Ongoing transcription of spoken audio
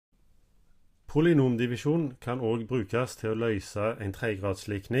Polynomdivisjon kan også brukes til å løse en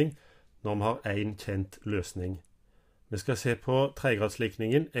tredjegradslikning når vi har en kjent løsning. Vi skal se på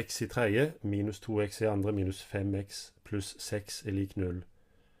tredjegradslikningen x i tredje minus 2x i andre minus 5x pluss 6 er lik 0.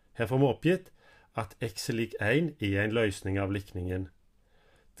 Her får vi oppgitt at x er lik 1 er en løsning av likningen.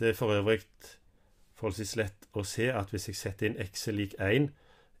 Det er for øvrig forholdsvis lett å se at hvis jeg setter inn x er lik 1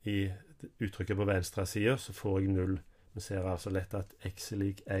 i uttrykket på venstre side, så får jeg 0. Vi ser altså lett at x er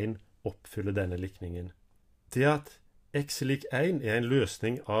lik 1 oppfyller denne likningen. Det at x er lik 1 er en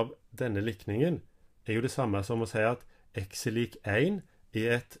løsning av denne likningen, er jo det samme som å si at x er lik 1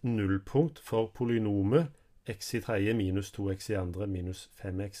 er et nullpunkt for polynomet x i tredje minus 2x i andre minus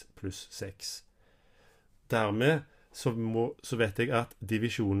 5x pluss 6. Dermed så vet jeg at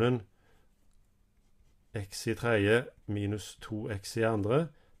divisjonen x i tredje minus 2x i andre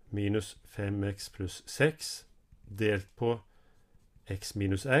minus 5x pluss 6 delt på x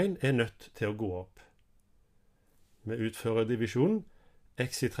minus 1 er nødt til å gå opp. Vi utfører divisjonen.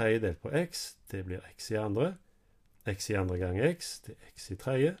 X i tredje delt på x, det blir x i andre. X i andre ganger x, det er x i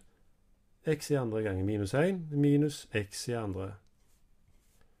tredje. X i andre ganger minus 1, minus x i andre.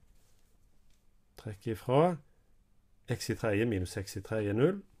 Trekk ifra x i tredje minus x i tredje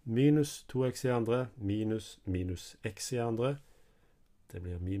 0, minus 2x i andre, minus x i andre. Det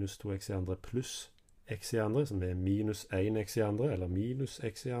blir minus 2x i andre pluss x i andre, som er minus 1x i andre, eller minus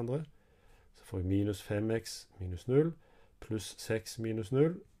x i andre. Så får jeg minus 5x minus 0, pluss 6 minus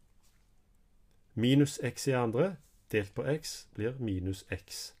 0. Minus x i andre, delt på x, blir minus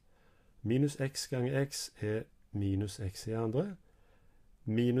x. Minus x ganger x er minus x i andre.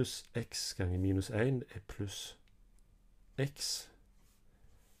 Minus x ganger minus 1 er pluss x.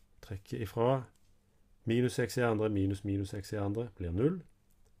 Trekker ifra minus x i andre minus minus x i andre blir 0.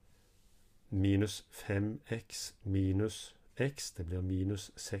 Minus 5x minus x, det blir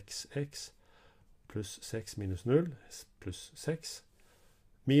minus 6x. Pluss 6 minus 0, pluss 6.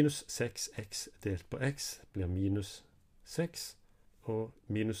 Minus 6x delt på x blir minus 6. Og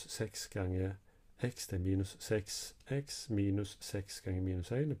minus 6 ganger x, det er minus 6x. Minus 6 ganger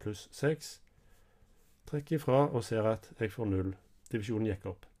minus 1 er pluss 6. Trekker ifra og ser at jeg får 0. Divisjonen gikk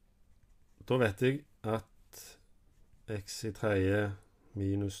opp. Da vet jeg at x i tredje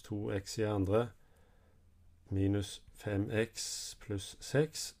minus 2x i andre minus 5x pluss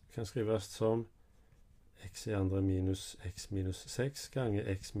 6 kan skrives som x i andre minus x minus 6 ganger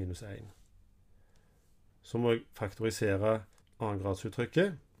x minus 1. Så må jeg faktorisere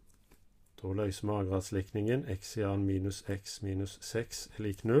annengradsuttrykket. Da løser vi annengradslikningen. X i andre minus x minus 6 er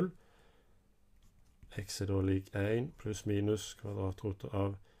lik 0. X er da lik 1 pluss minus kvadratrotet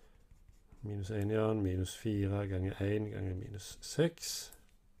av minus 1 i annen, minus 4 ganger 1 ganger minus 6.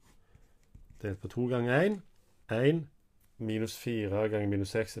 Delt på 2 ganger 1. 1 minus 4 ganger minus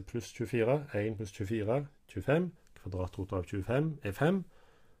 6 er pluss 24. 1 pluss 24, 25. Kvadratrotet av 25 er 5.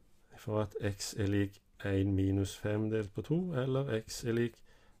 For at x er lik 1 minus 5 delt på 2, eller x er lik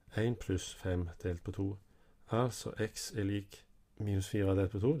 1 pluss 5 delt på 2. Altså x er lik minus 4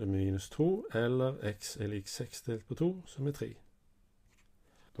 delt på 2, det er minus 2, eller x er lik 6 delt på 2, som er 3.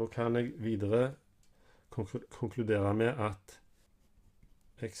 Da kan jeg videre konkludere med at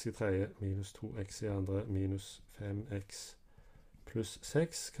x i tredje minus 2x i andre minus 5x pluss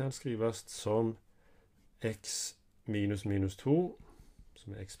 6 kan skrives som x minus minus 2,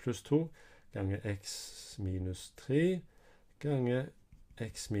 som er x pluss 2, ganger x minus 3, ganger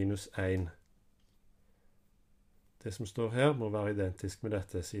x minus 1. Det som står her må være identisk med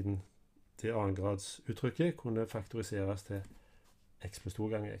dette, siden det annengradsuttrykket kunne faktoriseres til x pluss 2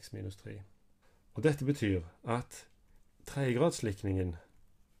 ganger x minus 3. Og dette betyr at tredjegradslikningen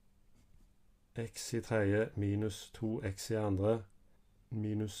x i tredje minus 2x i andre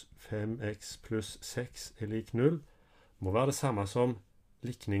minus 5x pluss 6 er lik 0 må være det samme som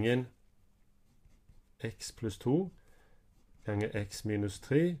likningen x pluss 2 ganger x minus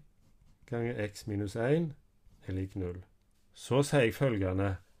 3 ganger x minus 1 er lik 0. Så sier jeg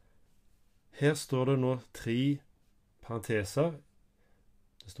følgende. Her står det nå 3 parenteser.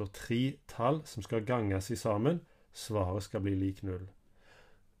 Det står 3 tall som skal ganges i sammen. Svaret skal bli lik 0.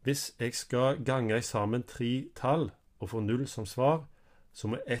 Hvis jeg skal gange i sammen 3 tall og få 0 som svar, så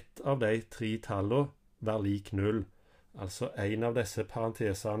må ett av de 3 tallene være lik 0. Altså en av disse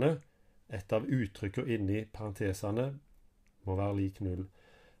parentesene, et av uttrykkene inni parentesene, må være lik 0.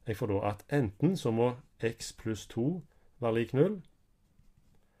 Jeg får da at enten så må x pluss 2 være lik 0,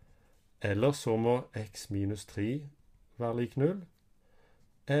 eller så må x minus 3 være lik 0,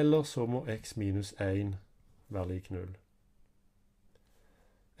 eller så må x minus 1 være lik 0.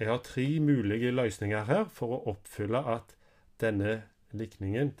 Jeg har 3 mulige løsninger her for å oppfylle at denne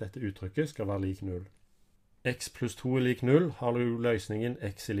likningen, dette uttrykket, skal være lik 0. X pluss 2 er lik 0, har du løsningen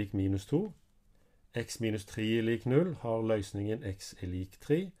x er lik minus 2. X minus 3 er lik 0, har løsningen x er lik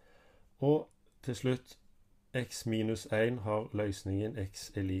 3. Og til slutt, x minus 1 har løsningen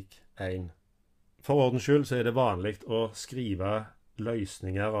x er lik 1. For ordens skyld så er det vanlig å skrive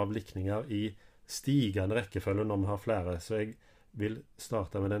løsninger av likninger i stigende rekkefølge når vi har flere, så jeg vil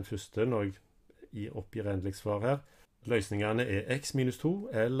starte med den første når jeg oppgir endelig svar her. Løsningene er x minus 2,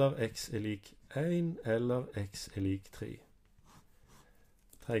 eller x er lik 1, eller x er lik 3.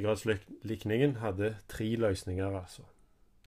 Tredjegradslikningen hadde 3 løsninger altså.